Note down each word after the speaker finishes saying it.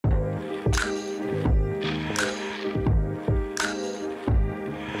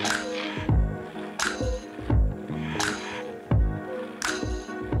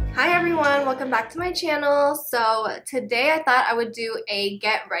everyone, welcome back to my channel. So today I thought I would do a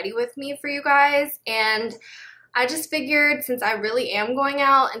get ready with me for you guys, and I just figured since I really am going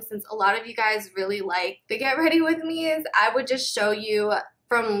out and since a lot of you guys really like the get ready with me's, I would just show you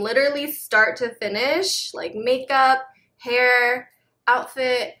from literally start to finish, like makeup, hair,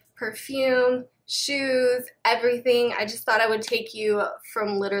 outfit, perfume, shoes, everything. I just thought I would take you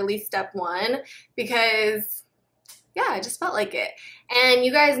from literally step one because yeah, I just felt like it. And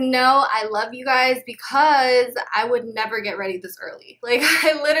you guys know I love you guys because I would never get ready this early. Like,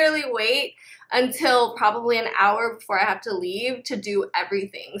 I literally wait until probably an hour before I have to leave to do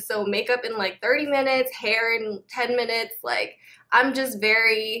everything. So makeup in like 30 minutes, hair in 10 minutes. Like, I'm just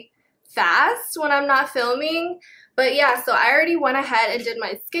very fast when I'm not filming. But yeah, so I already went ahead and did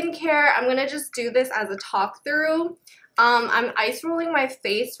my skincare. I'm gonna just do this as a talk through. I'm ice rolling my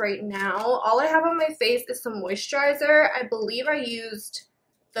face right now. All I have on my face is some moisturizer. I believe I used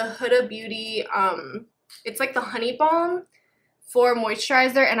the Huda Beauty, it's like the Honey Balm for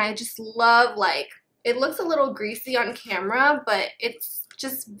moisturizer, and I just love, like, it looks a little greasy on camera, but it's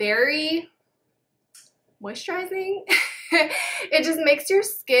just very moisturizing. It just makes your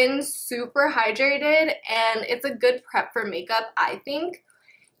skin super hydrated, and it's a good prep for makeup, I think.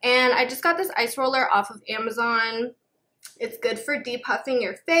 And I just got this ice roller off of Amazon. It's good for depuffing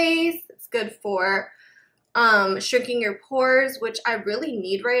your face. It's good for shrinking your pores, which I really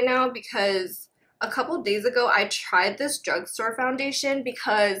need right now because a couple days ago I tried this drugstore foundation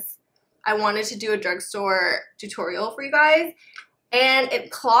because I wanted to do a drugstore tutorial for you guys, and it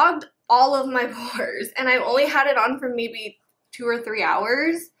clogged all of my pores, and I only had it on for maybe 2 or 3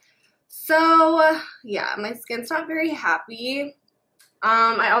 hours. So yeah, my skin's not very happy.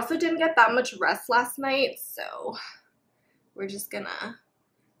 I also didn't get that much rest last night, so we're just gonna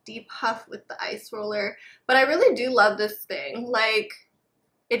depuff with the ice roller. But I really do love this thing. Like,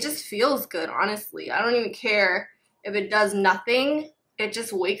 it just feels good, honestly. I don't even care if it does nothing. It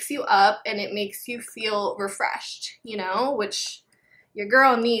just wakes you up and it makes you feel refreshed, you know, which your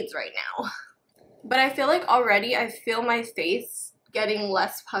girl needs right now. But I feel like already I feel my face getting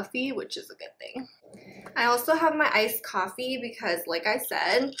less puffy, which is a good thing. I also have my iced coffee because, like I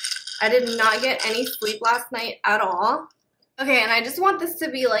said, I did not get any sleep last night at all. Okay, and I just want this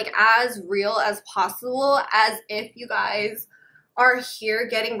to be like as real as possible, as if you guys are here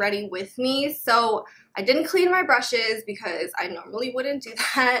getting ready with me. So I didn't clean my brushes because I normally wouldn't do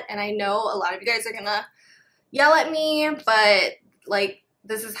that, and I know a lot of you guys are gonna yell at me, but like,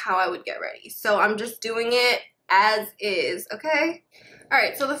 this is how I would get ready. So I'm just doing it as is, okay?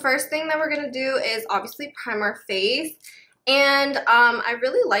 Alright, so the first thing that we're gonna do is obviously prime our face. And I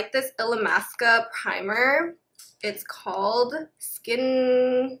really like this Illamasqua primer. It's called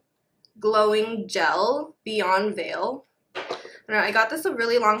Skin Glowing Gel Beyond Veil. I got this a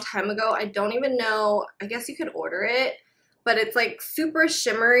really long time ago. I don't even know, I guess you could order it, but it's like super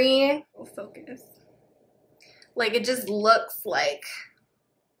shimmery. Oh, focus. Like, it just looks like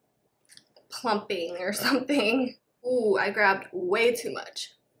plumping or something. Ooh, I grabbed way too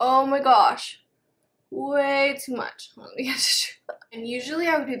much. Oh my gosh, way too much. And usually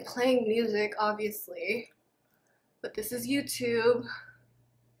I would be playing music, obviously, but this is YouTube,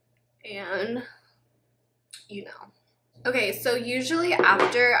 and you know. Okay, so usually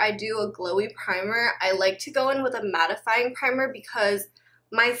after I do a glowy primer, I like to go in with a mattifying primer because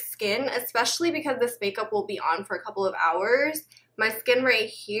my skin, especially because this makeup will be on for a couple of hours, my skin right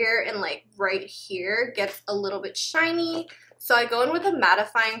here and like right here gets a little bit shiny. So I go in with a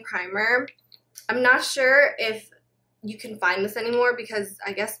mattifying primer. I'm not sure if you can find this anymore because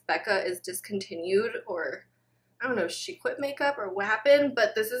I guess Becca is discontinued, or I don't know if she quit makeup or what happened,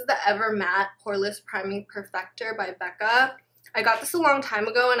 but this is the Ever Matte Poreless Priming Perfector by Becca. I got this a long time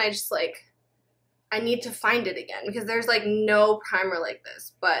ago, and I just like, I need to find it again because there's like no primer like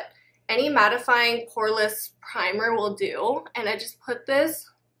this, but any mattifying poreless primer will do. And I just put this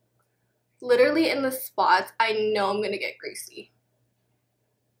literally in the spots I know I'm gonna get greasy.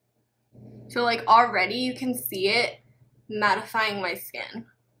 So like already you can see it mattifying my skin.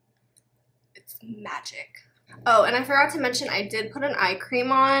 It's magic. Oh, and I forgot to mention I did put an eye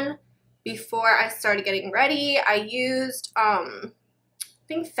cream on before I started getting ready. I used I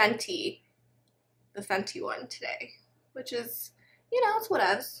think Fenty, the Fenty one today, which is, you know, it's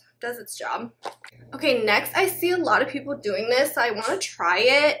whatevs, does its job. Okay, next I see a lot of people doing this, so I want to try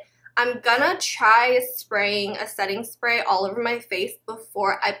it. I'm gonna try spraying a setting spray all over my face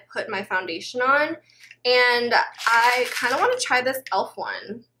before I put my foundation on, and I kind of want to try this e.l.f.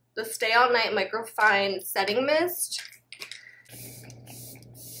 one, the Stay All Night Microfine Setting Mist.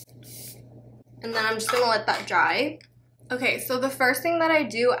 And then I'm just gonna let that dry. Okay, so the first thing that I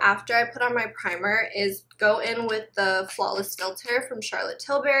do after I put on my primer is go in with the Flawless Filter from Charlotte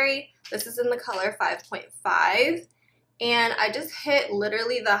Tilbury. This is in the color 5.5. And I just hit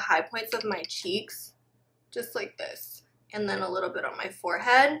literally the high points of my cheeks, just like this. And then a little bit on my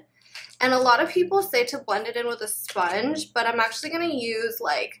forehead. And a lot of people say to blend it in with a sponge, but I'm actually going to use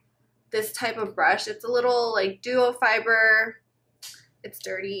like this type of brush. It's a little like duo fiber. It's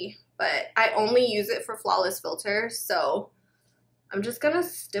dirty, but I only use it for Flawless Filter, so I'm just gonna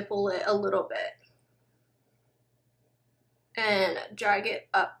stipple it a little bit and drag it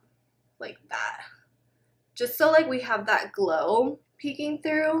up like that, just so like we have that glow peeking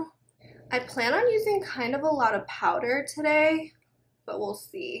through. I plan on using kind of a lot of powder today, but we'll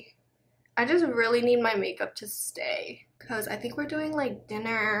see. I just really need my makeup to stay because I think we're doing like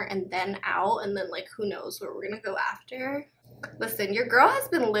dinner and then out, and then like who knows where we're gonna go after. Listen, your girl has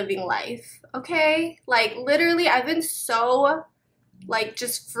been living life, okay? Like, literally, I've been so, like,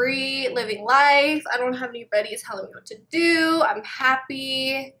 just free, living life. I don't have anybody telling me what to do. I'm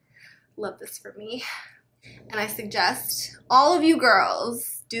happy. Love this for me. And I suggest all of you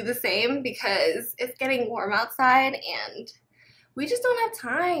girls do the same because it's getting warm outside and we just don't have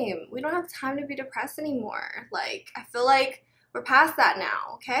time. We don't have time to be depressed anymore. Like, I feel like we're past that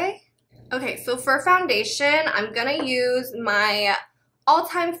now, okay? Okay, so for foundation, I'm gonna use my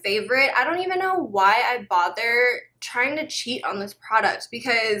all-time favorite. I don't even know why I bother trying to cheat on this product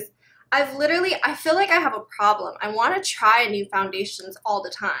because I feel like I have a problem. I want to try new foundations all the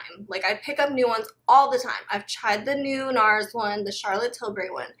time. Like, I pick up new ones all the time. I've tried the new NARS one, the Charlotte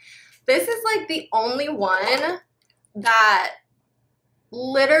Tilbury one. This is like the only one that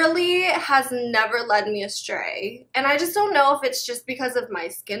literally has never led me astray. And I just don't know if it's just because of my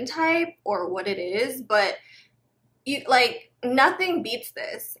skin type or what it is, but you like nothing beats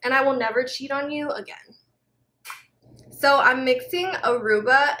this and I will never cheat on you again. So I'm mixing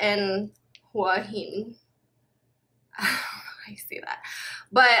Aruba and Huahin. I say that.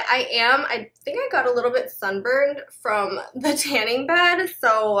 But I think I got a little bit sunburned from the tanning bed,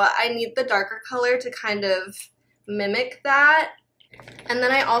 so I need the darker color to kind of mimic that. And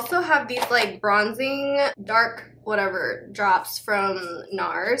then I also have these like bronzing dark whatever drops from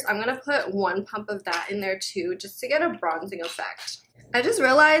NARS. I'm gonna put one pump of that in there too just to get a bronzing effect. I just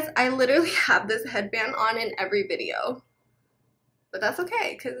realized I literally have this headband on in every video, but that's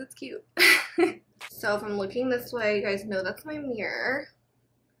okay because it's cute. So if I'm looking this way, you guys know that's my mirror.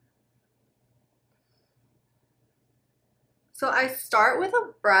 So I start with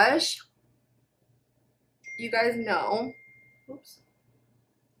a brush. You guys know. Oops.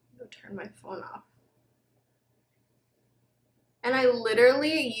 I'll turn my phone off. And I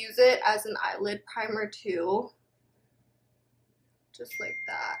literally use it as an eyelid primer too. Just like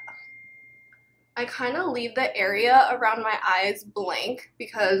that. I kind of leave the area around my eyes blank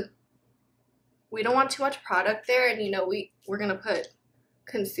because we don't want too much product there, and you know we're gonna put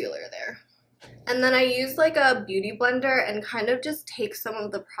concealer there. And then I use like a beauty blender and kind of just take some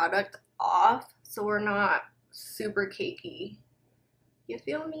of the product off so we're not super cakey. You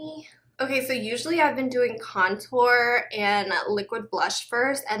feel me? Okay, so usually I've been doing contour and liquid blush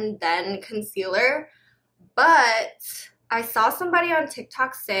first and then concealer, but I saw somebody on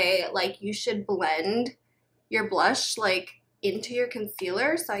TikTok say like you should blend your blush like into your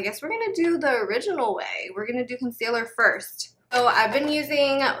concealer, so I guess we're gonna do the original way. We're gonna do concealer first. So I've been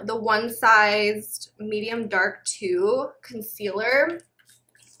using the One Sized Medium Dark 2 concealer,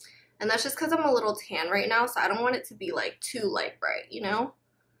 and that's just because I'm a little tan right now, so I don't want it to be like too light bright, you know?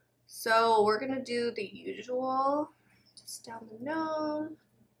 So we're gonna do the usual, just down the nose.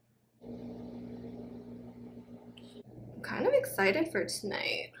 I'm kind of excited for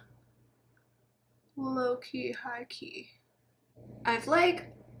tonight. Low key, high key. I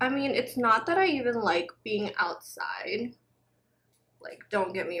mean, it's not that I even like being outside. Like,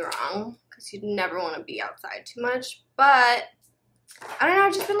 don't get me wrong, because you'd never want to be outside too much, but I don't know,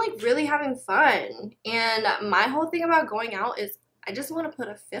 I've just been like really having fun. And my whole thing about going out is I just want to put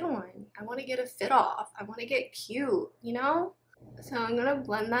a fit on. I want to get a fit off. I want to get cute, you know? So I'm going to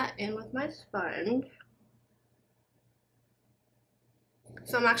blend that in with my sponge.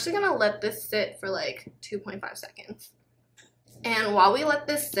 So I'm actually going to let this sit for like 2.5 seconds. And while we let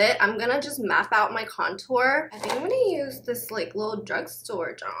this sit, I'm going to just map out my contour. I think I'm going to use this like little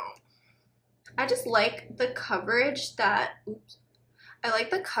drugstore job. I just like the coverage that, I like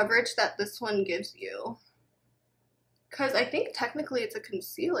the coverage that this one gives you. Because I think technically it's a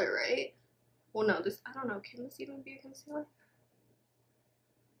concealer, right? Well, no, I don't know. Can this even be a concealer?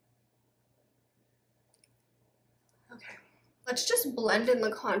 Okay. Let's just blend in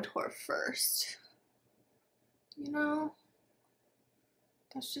the contour first. You know?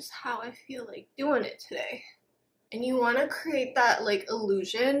 That's just how I feel like doing it today. And you want to create that like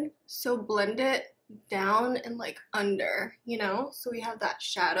illusion, so blend it down and like under, you know, so we have that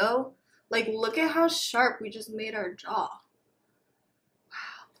shadow. Like, look at how sharp we just made our jaw.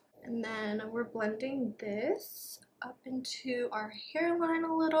 Wow. And then we're blending this up into our hairline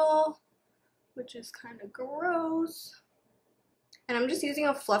a little, which is kind of gross. And I'm just using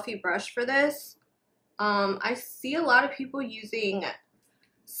a fluffy brush for this. I see a lot of people using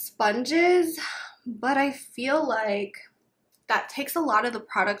sponges, but I feel like that takes a lot of the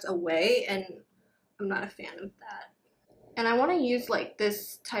product away, and I'm not a fan of that. And I want to use like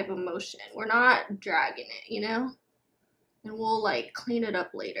this type of motion. We're not dragging it, you know? And we'll like clean it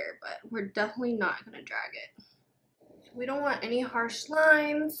up later, but we're definitely not going to drag it. We don't want any harsh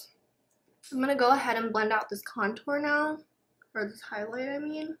lines. I'm going to go ahead and blend out this contour now, or this highlight, I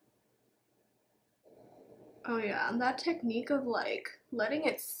mean. Oh yeah, and that technique of like letting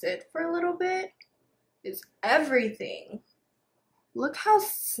it sit for a little bit is everything. Look how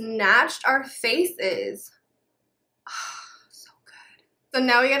snatched our face is. Oh, so good. So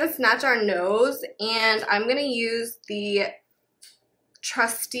now we gotta snatch our nose, and I'm gonna use the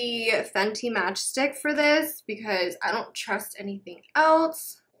trusty Fenty matchstick for this because I don't trust anything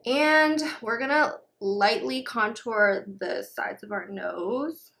else. And we're gonna lightly contour the sides of our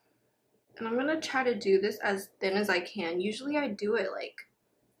nose. And I'm gonna try to do this as thin as I can. Usually I do it like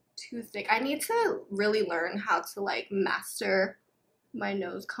too thick. I need to really learn how to like master my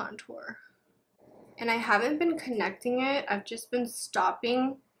nose contour. And I haven't been connecting it. I've just been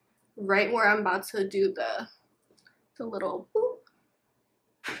stopping right where I'm about to do the little boop.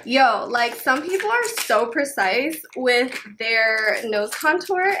 Yo, like some people are so precise with their nose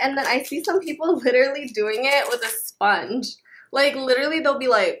contour, and then I see some people literally doing it with a sponge. Like literally they'll be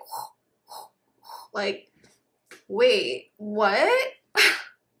like, wait, what?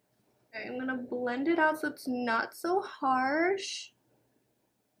 Okay, I'm gonna blend it out so it's not so harsh.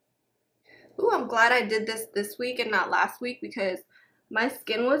 Ooh, I'm glad I did this week and not last week because my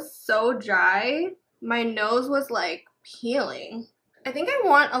skin was so dry. My nose was like peeling. I think I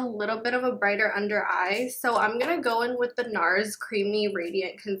want a little bit of a brighter under eye, so I'm gonna go in with the NARS Creamy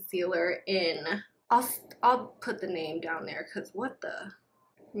Radiant Concealer in, I'll put the name down there because what the,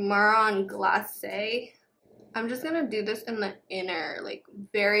 Marron Glacé. I'm just gonna do this in the inner, like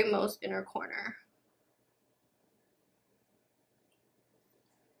very most inner corner.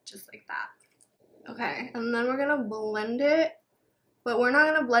 Just like that. Okay, and then we're gonna blend it, but we're not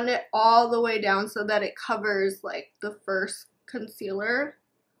gonna blend it all the way down so that it covers like the first concealer.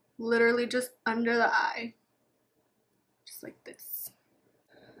 Literally just under the eye. Just like this.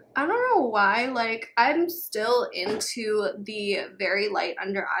 I don't know why, like I'm still into the very light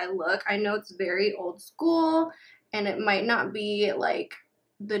under eye look. I know it's very old school and it might not be like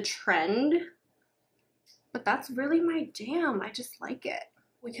the trend, but that's really my jam. I just like it.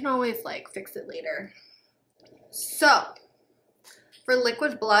 We can always like fix it later. So for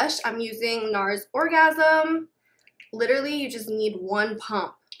liquid blush, I'm using NARS Orgasm. Literally you just need one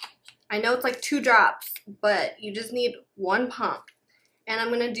pump. I know it's like 2 drops, but you just need one pump. And I'm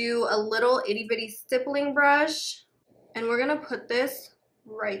gonna do a little itty bitty stippling brush, and we're gonna put this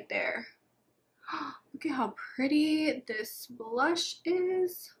right there. Look at how pretty this blush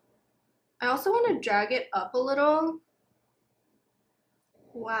is. I also want to drag it up a little.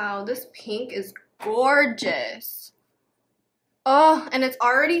 Wow, this pink is gorgeous. Oh, and it's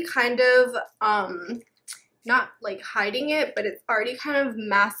already kind of not like hiding it, but it's already kind of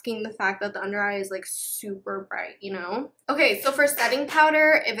masking the fact that the under eye is like super bright, you know? Okay, so for setting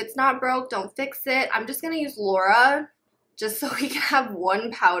powder, if it's not broke, don't fix it. I'm just gonna use Laura just so we can have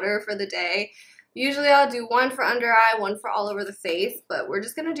one powder for the day. Usually I'll do one for under eye, one for all over the face, but we're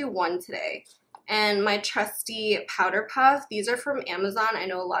just gonna do one today. And my trusty powder puff, these are from Amazon. I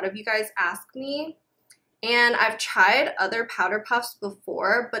know a lot of you guys ask me. And I've tried other powder puffs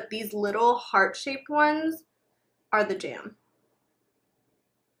before, but these little heart-shaped ones are the jam.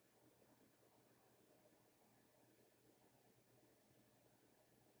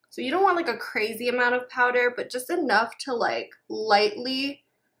 So you don't want like a crazy amount of powder, but just enough to like lightly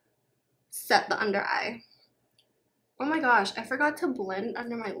set the under eye. Oh my gosh, I forgot to blend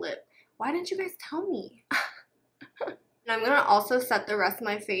under my lip. Why didn't you guys tell me? And I'm gonna also set the rest of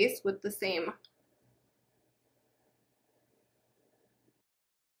my face with the same.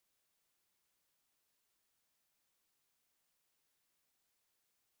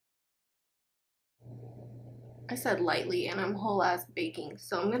 I said lightly and I'm whole ass baking.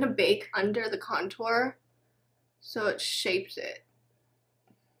 So I'm gonna bake under the contour so it shapes it.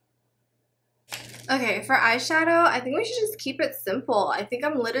 Okay, for eyeshadow, I think we should just keep it simple. I think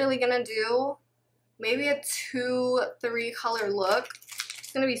I'm literally gonna do maybe a 2-3 color look.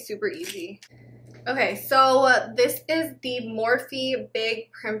 It's gonna be super easy. Okay, so this is the Morphe Big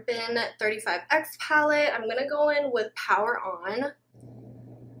Primpin 35X palette. I'm gonna go in with Power On.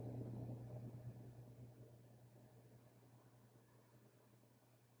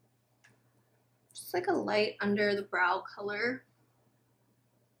 Just like a light under the brow color.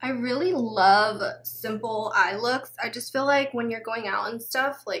 I really love simple eye looks. I just feel like when you're going out and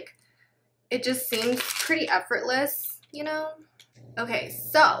stuff, like, it just seems pretty effortless, you know? Okay,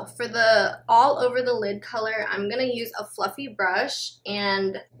 so for the all over the lid color, I'm gonna use a fluffy brush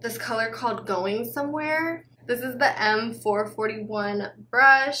and this color called Going Somewhere. This is the M441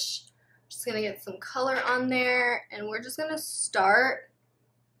 brush. Just gonna get some color on there and we're just gonna start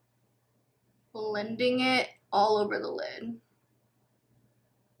blending it all over the lid.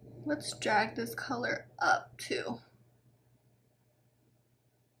 Let's drag this color up too.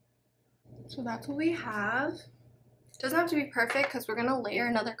 So that's what we have. Doesn't have to be perfect because we're gonna layer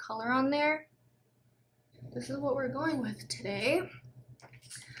another color on there. This is what we're going with today.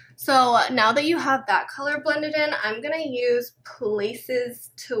 So now that you have that color blended in, I'm gonna use Places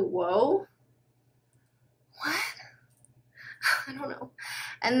to Woe. What? I don't know.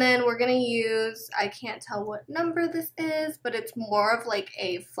 And then we're gonna use, I can't tell what number this is, but it's more of like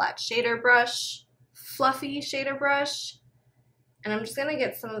a flat shader brush, fluffy shader brush. And I'm just gonna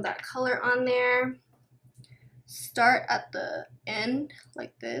get some of that color on there. Start at the end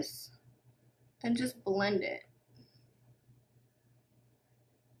like this and just blend it.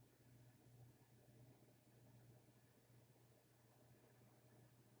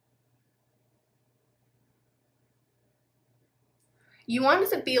 You want it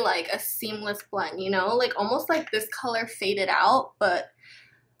to be like a seamless blend, you know, like almost like this color faded out, but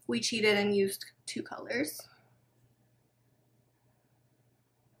we cheated and used 2 colors.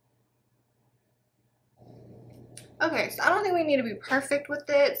 Okay, so I don't think we need to be perfect with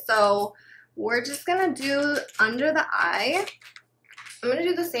it, so we're just gonna do under the eye. I'm gonna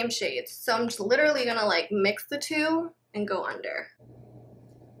do the same shades, so I'm just literally gonna like mix the 2 and go under.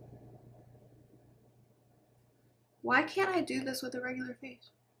 Why can't I do this with a regular face?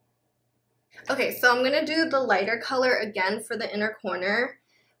 Okay, so I'm gonna do the lighter color again for the inner corner.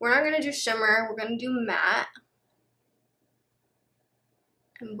 We're not gonna do shimmer, we're gonna do matte.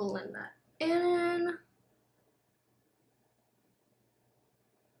 And blend that in.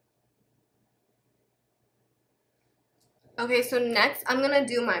 Okay, so next I'm gonna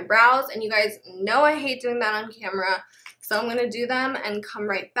do my brows, and you guys know I hate doing that on camera, so I'm gonna do them and come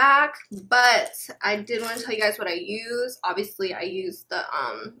right back. But I did want to tell you guys what I use. Obviously, I use the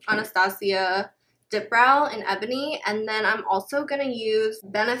Anastasia Dip Brow in Ebony, and then I'm also gonna use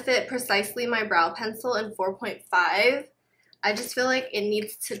Benefit Precisely My Brow Pencil in 4.5. I just feel like it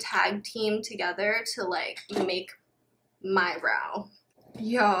needs to tag team together to like make my brow.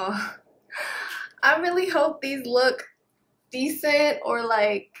 Yo, I really hope these look decent or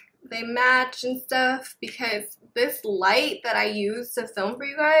like they match and stuff, because this light that I use to film for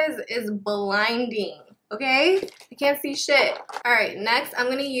you guys is blinding, okay? I can't see shit. Alright, next I'm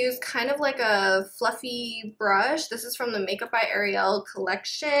gonna use kind of like a fluffy brush. This is from the Makeup by Ariel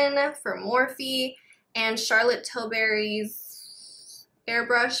collection for Morphe, and Charlotte Tilbury's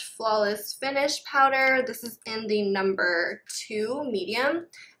Airbrush Flawless Finish Powder. This is in the number 2 medium,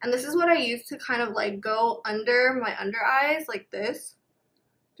 and this is what I use to kind of like go under my under eyes like this,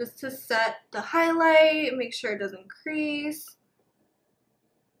 just to set the highlight, make sure it doesn't crease,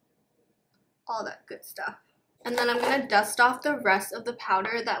 all that good stuff. And then I'm gonna dust off the rest of the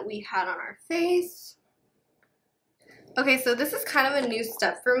powder that we had on our face. Okay, so this is kind of a new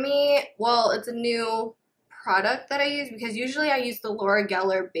step for me. Well, it's a new product that I use, because usually I use the Laura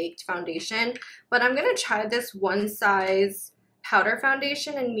Geller Baked Foundation, but I'm gonna try this One Size powder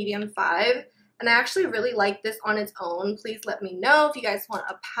foundation in medium 5, and I actually really like this on its own. Please let me know if you guys want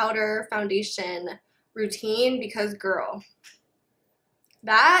a powder foundation routine, because girl,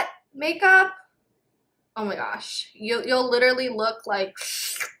 that makeup, oh my gosh, you'll literally look like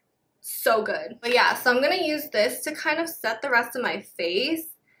so good. But yeah, so I'm gonna use this to kind of set the rest of my face.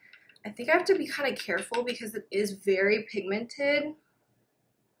 I think I have to be kind of careful because it is very pigmented.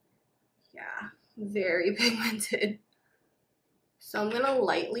 Yeah, very pigmented. So I'm gonna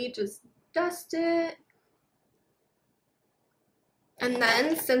lightly just dust it. And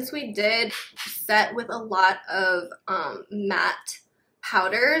then since we did set with a lot of matte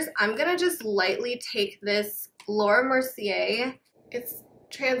powders, I'm gonna just lightly take this Laura Mercier. It's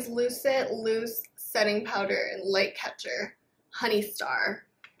translucent loose setting powder and light catcher, Honey Star.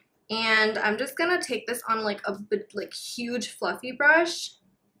 And I'm just gonna take this on like a huge fluffy brush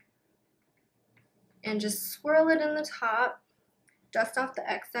and just swirl it in the top, dust off the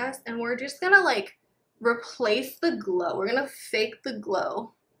excess, and we're just gonna like replace the glow. We're gonna fake the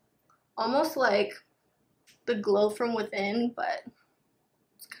glow, almost like the glow from within, but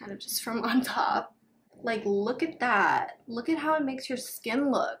it's kind of just from on top. Like, look at that. Look at how it makes your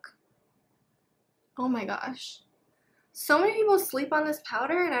skin look. Oh my gosh. So many people sleep on this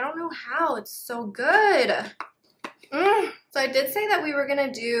powder and I don't know how. It's so good. So I did say that we were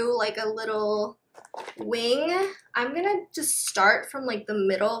gonna do like a little wing. I'm gonna just start from like the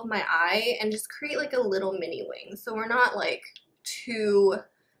middle of my eye and just create like a little mini wing. So we're not like too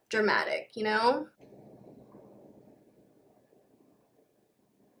dramatic, you know?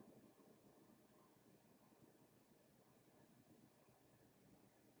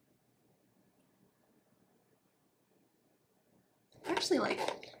 Actually, like,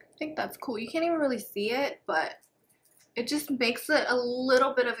 I think that's cool. You can't even really see it, but it just makes it a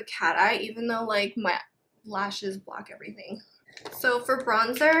little bit of a cat eye, even though like my lashes block everything. So for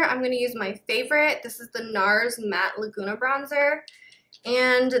bronzer, I'm going to use my favorite. This is the NARS Matte Laguna Bronzer.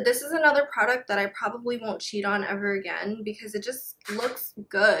 And this is another product that I probably won't cheat on ever again because it just looks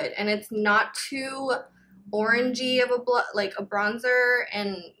good. And it's not too orangey of a bronzer,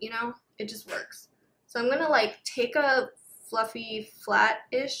 and you know, it just works. So I'm going to like take a fluffy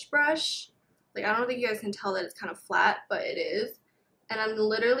flat-ish brush. Like, I don't think you guys can tell that it's kind of flat, but it is. And I'm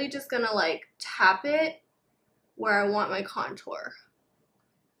literally just gonna like tap it where I want my contour.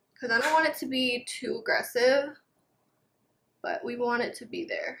 Because I don't want it to be too aggressive, but we want it to be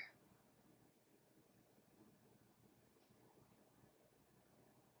there.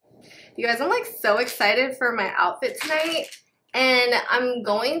 You guys, I'm like so excited for my outfit tonight. And I'm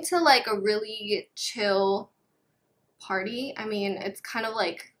going to like a really chill party. I mean, it's kind of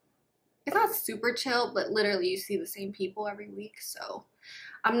like, it's not super chill, but literally you see the same people every week, so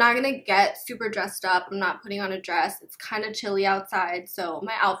I'm not gonna get super dressed up. I'm not putting on a dress. It's kind of chilly outside, so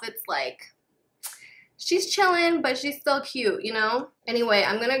my outfit's like, she's chilling, but she's still cute, you know? Anyway,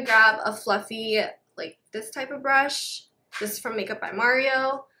 I'm gonna grab a fluffy, like this type of brush. This is from Makeup by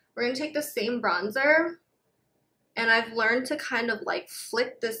Mario. We're gonna take the same bronzer, and I've learned to kind of like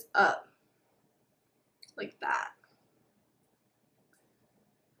flick this up like that.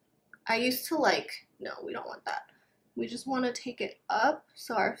 I used to like, no, we don't want that. We just want to take it up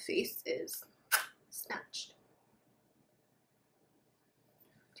so our face is snatched.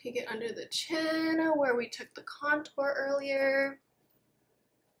 Take it under the chin where we took the contour earlier.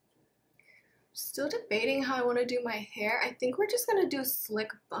 Still debating how I want to do my hair. I think we're just going to do a slick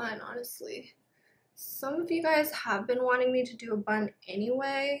bun, honestly. Some of you guys have been wanting me to do a bun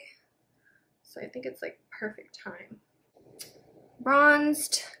anyway, so I think it's like perfect time.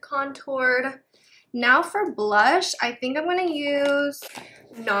 Bronzed, contoured. Now for blush, I think I'm going to use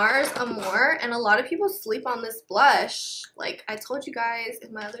NARS Amore, and a lot of people sleep on this blush. Like I told you guys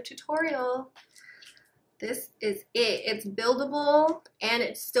in my other tutorial, this is it. It's buildable, and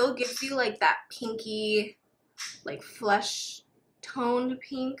it still gives you like that pinky, like flesh toned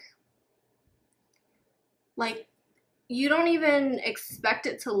pink. Like, you don't even expect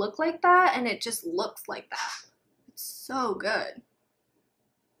it to look like that, and it just looks like that. It's so good.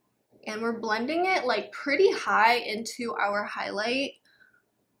 And we're blending it like pretty high into our highlight.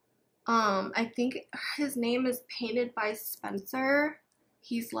 I think his name is Painted by Spencer.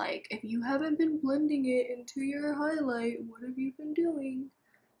 He's like, if you haven't been blending it into your highlight, what have you been doing?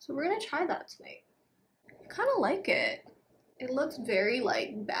 So we're gonna try that tonight. I kind of like it. It looks very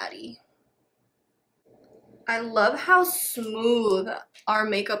like baddie. I love how smooth our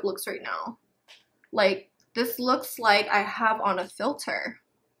makeup looks right now. Like, this looks like I have on a filter.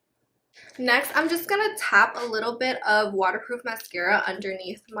 Next, I'm just gonna tap a little bit of waterproof mascara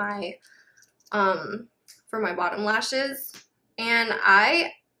underneath my, for my bottom lashes. And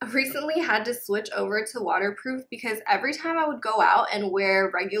I recently had to switch over to waterproof because every time I would go out and wear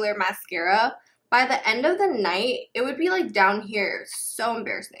regular mascara, by the end of the night, it would be like down here. So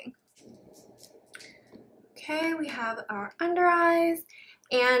embarrassing. Okay, we have our under eyes,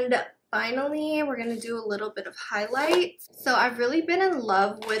 and finally, we're gonna do a little bit of highlights. So I've really been in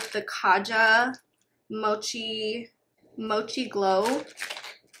love with the Kaja Mochi Glow.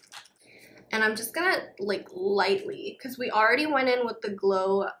 And I'm just gonna like lightly, because we already went in with the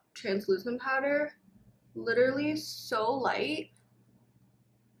Glow translucent powder. Literally so light.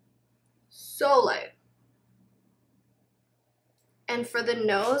 So light. And for the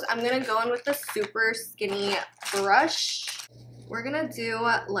nose, I'm gonna go in with the super skinny brush. We're gonna do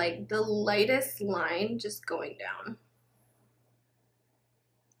like the lightest line just going down.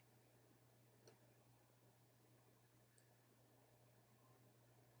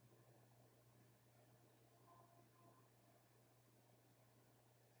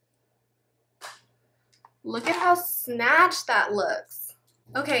 Look at how snatched that looks.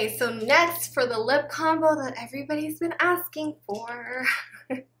 Okay, so next for the lip combo that everybody's been asking for.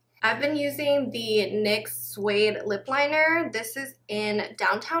 I've been using the NYX Suede Lip Liner. This is in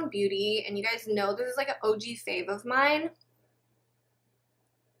Downtown Beauty, and you guys know this is like an OG fave of mine.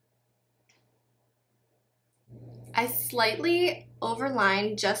 I slightly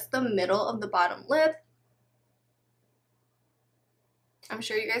overline just the middle of the bottom lip. I'm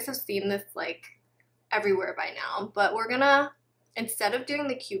sure you guys have seen this like everywhere by now, but we're gonna, instead of doing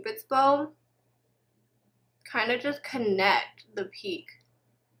the Cupid's bow, kind of just connect the peak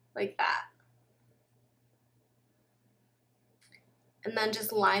like that. And then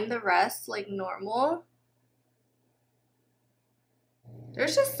just line the rest like normal.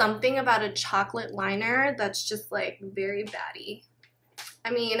 There's just something about a chocolate liner that's just like very baddie.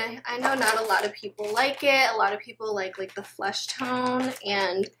 I mean, I know not a lot of people like it. A lot of people like the flesh tone,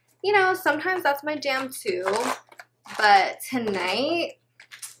 and you know, sometimes that's my jam too. But tonight,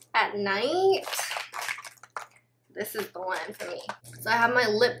 at night, this is the one for me. So I have my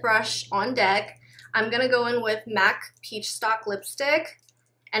lip brush on deck. I'm gonna go in with MAC Peach Stock lipstick,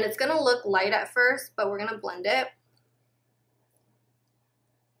 and it's gonna look light at first, but we're gonna blend it.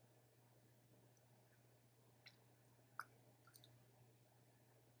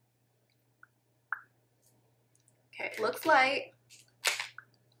 Okay, it looks light.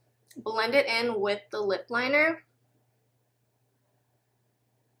 Blend it in with the lip liner.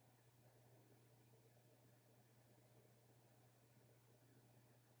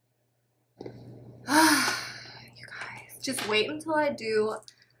 You guys, just wait until I do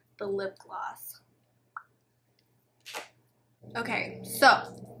the lip gloss. Okay,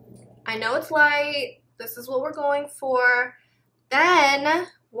 so I know it's light. This is what we're going for. Then,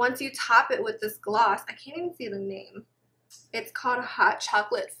 once you top it with this gloss, I can't even see the name. It's called Hot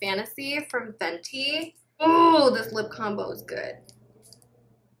Chocolate Fantasy from Fenty. Ooh, this lip combo is good.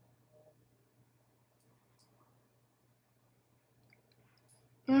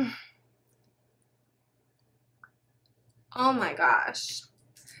 Oh my gosh.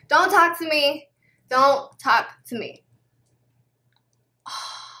 Don't talk to me. Don't talk to me.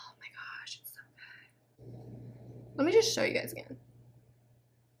 Oh my gosh, it's so good. Let me just show you guys again.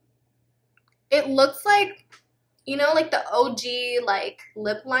 It looks like, you know, like the OG like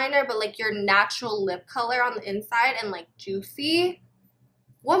lip liner, but like your natural lip color on the inside and like juicy.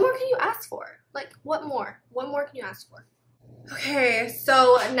 What more can you ask for? Like, what more? What more can you ask for? Okay,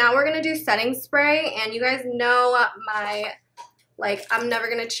 so now we're gonna do setting spray, and you guys know my, like, I'm never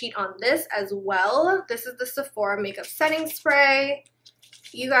gonna cheat on this as well. This is the Sephora makeup setting spray.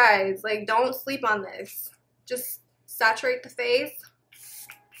 You guys, like, don't sleep on this. Just saturate the face.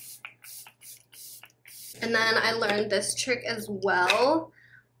 And then I learned this trick as well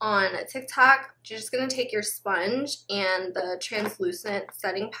on TikTok. You're just gonna take your sponge and the translucent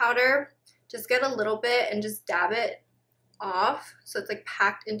setting powder. Just get a little bit and just dab it off so it's like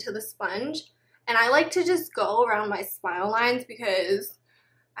packed into the sponge. And I like to just go around my smile lines because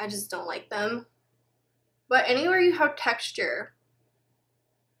I just don't like them. But anywhere you have texture,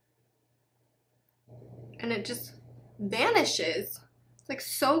 and it just vanishes. It's like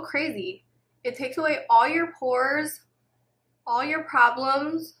so crazy. It takes away all your pores, all your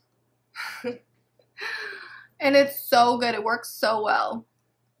problems. And it's so good. It works so well.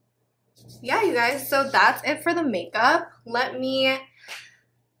 Yeah, you guys, so that's it for the makeup. Let me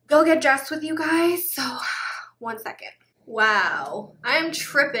go get dressed with you guys. So, 1 second. Wow, I'm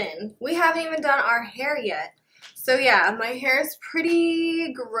tripping. We haven't even done our hair yet. So yeah, my hair is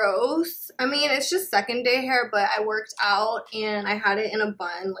pretty gross. I mean, it's just second day hair, but I worked out and I had it in a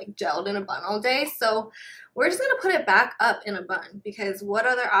bun, like gelled in a bun all day. So we're just gonna put it back up in a bun because what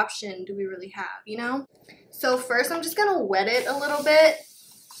other option do we really have, you know? So first I'm just gonna wet it a little bit.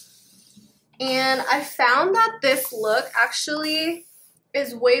 And I found that this look actually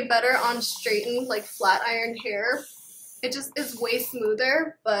is way better on straightened, like flat ironed hair. It just is way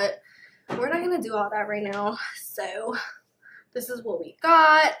smoother, but we're not gonna do all that right now. So this is what we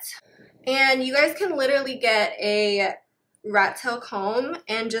got. And you guys can literally get a rat tail comb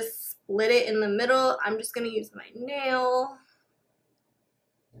and just split it in the middle. I'm just gonna use my nail.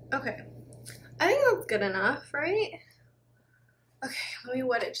 Okay, I think that's good enough, right? Okay, let me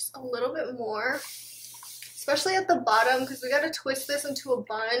wet it just a little bit more, especially at the bottom because we gotta twist this into a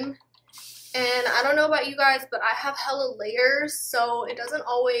bun. And I don't know about you guys, but I have hella layers, so it doesn't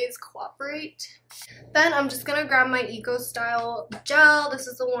always cooperate. Then I'm just gonna grab my Eco Style gel. This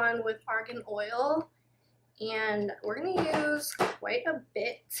is the one with argan oil, and we're gonna use quite a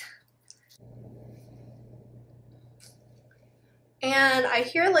bit. And I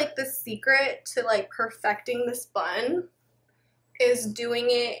hear like the secret to like perfecting this bun is doing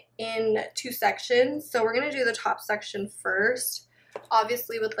it in 2 sections. So we're gonna do the top section first.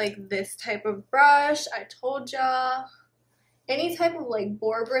 Obviously with like this type of brush, I told y'all, any type of like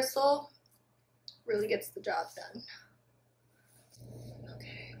boar bristle really gets the job done.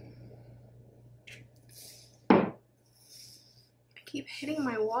 Okay. I keep hitting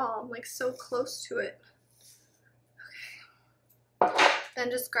my wall. I'm like so close to it. Okay. Then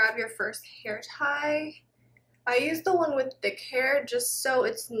just grab your first hair tie. I use the one with thick hair just so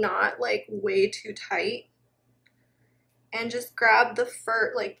it's not like way too tight. And just grab the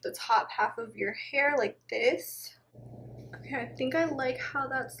like the top half of your hair like this. Okay, I think I like how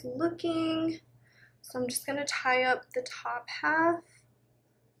that's looking. So I'm just gonna tie up the top half.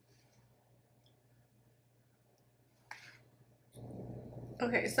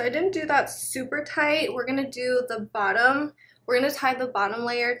 Okay, so I didn't do that super tight. We're gonna do the bottom. We're gonna tie the bottom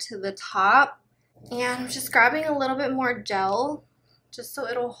layer to the top. And I'm just grabbing a little bit more gel just so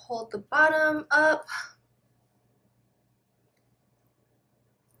it'll hold the bottom up.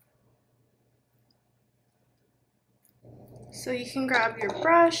 So you can grab your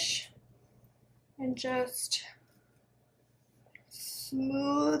brush and just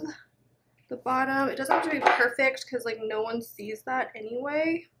smooth the bottom. It doesn't have to be perfect because like no one sees that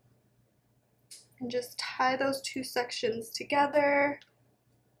anyway. And just tie those 2 sections together.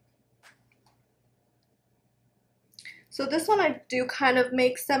 So this one I do kind of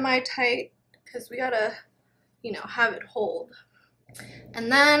make semi-tight because we gotta, you know, have it hold. And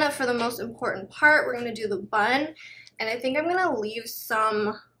then for the most important part, we're gonna do the bun. And I think I'm gonna leave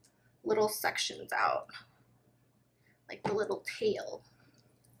some little sections out, like the little tail.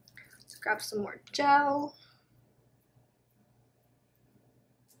 Let's grab some more gel.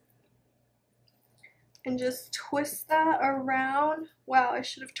 And just twist that around. Wow, I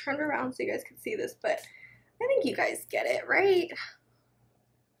should have turned around so you guys could see this, but I think you guys get it, right?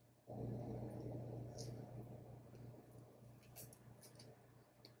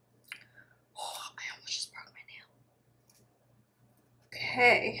 Oh, I almost just broke my nail.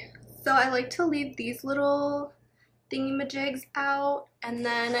 Okay, so I like to leave these little thingy-majigs out, and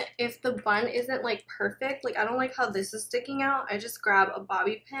then if the bun isn't like perfect, like I don't like how this is sticking out, I just grab a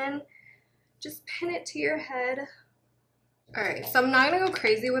bobby pin, just pin it to your head. Alright, so I'm not gonna go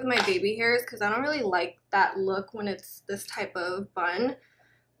crazy with my baby hairs because I don't really like that look when it's this type of bun,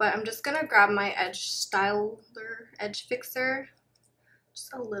 but I'm just gonna grab my edge fixer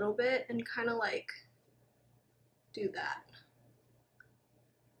just a little bit and kind of like do that.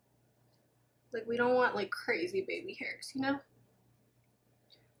 Like we don't want like crazy baby hairs, you know? I'm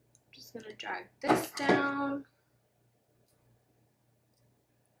just gonna drag this down.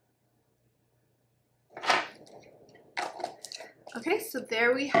 Okay, so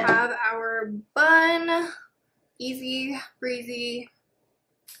there we have our bun. Easy, breezy.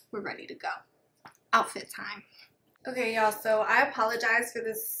 We're ready to go. Outfit time. Okay, y'all, so I apologize for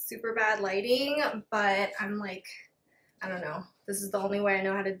this super bad lighting, but I'm like, I don't know. This is the only way I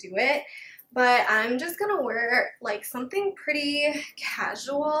know how to do it. But I'm just gonna wear like something pretty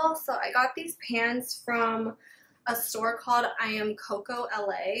casual. So I got these pants from a store called I Am Coco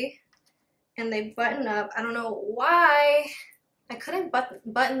LA, and they button up. I don't know why I couldn't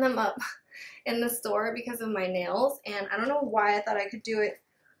button them up in the store because of my nails, and I don't know why I thought I could do it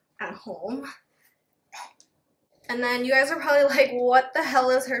at home. And then you guys are probably like, what the hell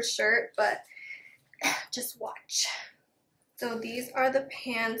is her shirt? But just watch. So these are the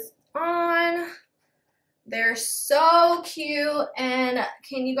pants on. They're so cute, and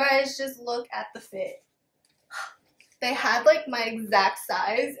can you guys just look at the fit? They had like my exact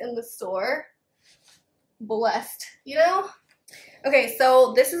size in the store. Blessed, you know? Okay,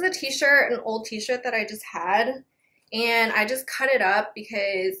 so this is a t-shirt, an old t-shirt that I just had, and I just cut it up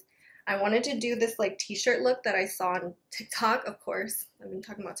because I wanted to do this like t-shirt look that I saw on TikTok, of course. I've been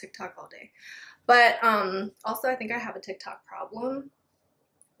talking about TikTok all day. But also I think I have a TikTok problem.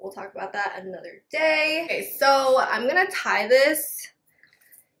 We'll talk about that another day. Okay, so I'm gonna tie this.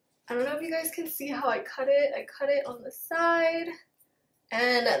 I don't know if you guys can see how I cut it. I cut it on the side.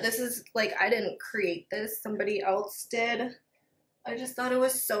 And this is like, I didn't create this, somebody else did. I just thought it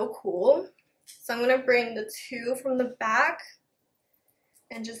was so cool. So I'm gonna bring the 2 from the back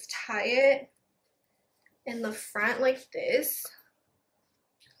and just tie it in the front like this.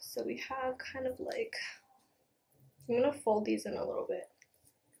 So we have kind of like, I'm gonna fold these in a little bit.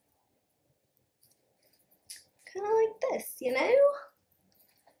 Kind of like this, you know?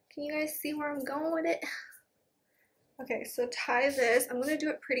 Can you guys see where I'm going with it? Okay, so tie this. I'm gonna do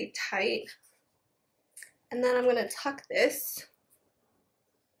it pretty tight. And then I'm gonna tuck this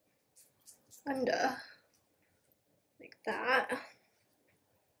under, like that. I'm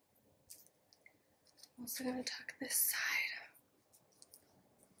also gonna tuck this side.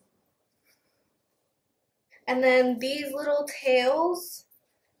 And then these little tails,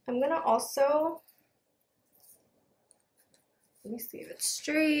 I'm gonna also, let me see if it's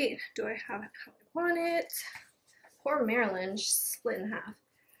straight. Do I have it how I want it? Poor Marilyn, she's split in half.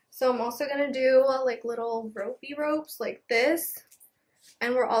 So I'm also gonna do like little ropey ropes like this.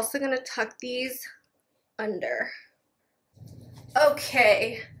 And we're also gonna tuck these under.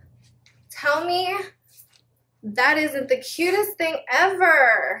 Okay, tell me that isn't the cutest thing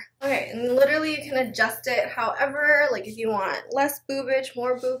ever. Okay, and literally you can adjust it however, like if you want less boobage,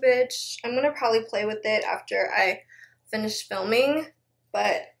 more boobage. I'm gonna probably play with it after I finish filming,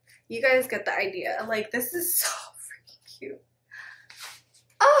 but you guys get the idea. Like, this is so freaking cute.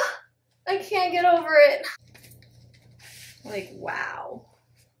 Oh, I can't get over it. Like, wow.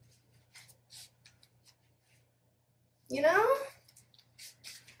 You know?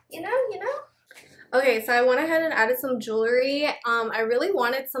 Okay, so I went ahead and added some jewelry. I really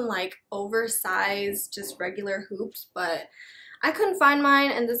wanted some like oversized, just regular hoops, but I couldn't find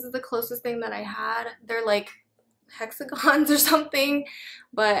mine, and this is the closest thing that I had. They're like hexagons or something,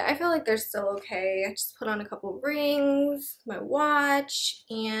 but I feel like they're still okay. I just put on a couple rings, my watch,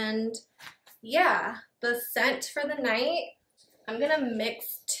 and yeah, the scent for the night, I'm gonna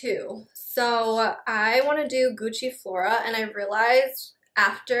mix two. So I want to do Gucci Flora, and I realized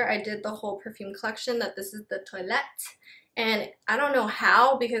after I did the whole perfume collection that this is the Toilette, and I don't know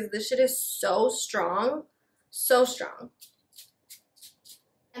how, because this shit is so strong, so strong.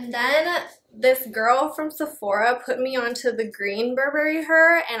 And then this girl from Sephora put me onto the green Burberry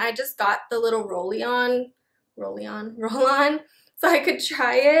Her, and I just got the little roll-on so I could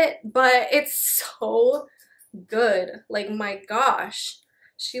try it, but it's so good. Like, my gosh,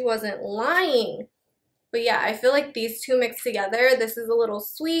 she wasn't lying. But yeah, I feel like these two mixed together, this is a little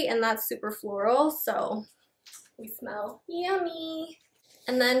sweet and that's super floral, so we smell yummy.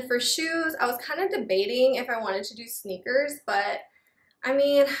 And then for shoes, I was kind of debating if I wanted to do sneakers, but I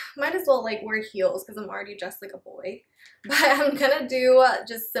mean, might as well like wear heels because I'm already dressed like a boy. But I'm gonna do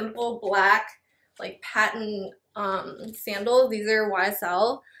just simple black like patent sandals. These are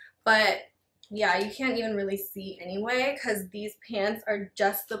YSL, but yeah, you can't even really see anyway because these pants are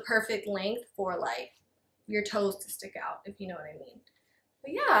just the perfect length for like your toes to stick out, if you know what I mean.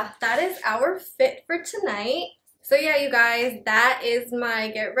 But yeah, that is our fit for tonight. So yeah, you guys, that is my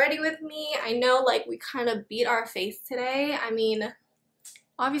get ready with me. I know like we kind of beat our face today. I mean,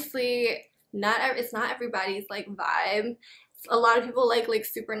 obviously it's not everybody's like vibe. A lot of people like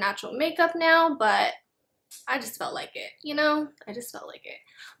super natural makeup now, but I just felt like it, you know? I just felt like it.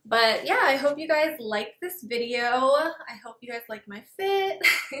 But yeah, I hope you guys liked this video. I hope you guys like my fit.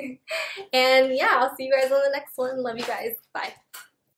 And yeah, I'll see you guys on the next one. Love you guys. Bye.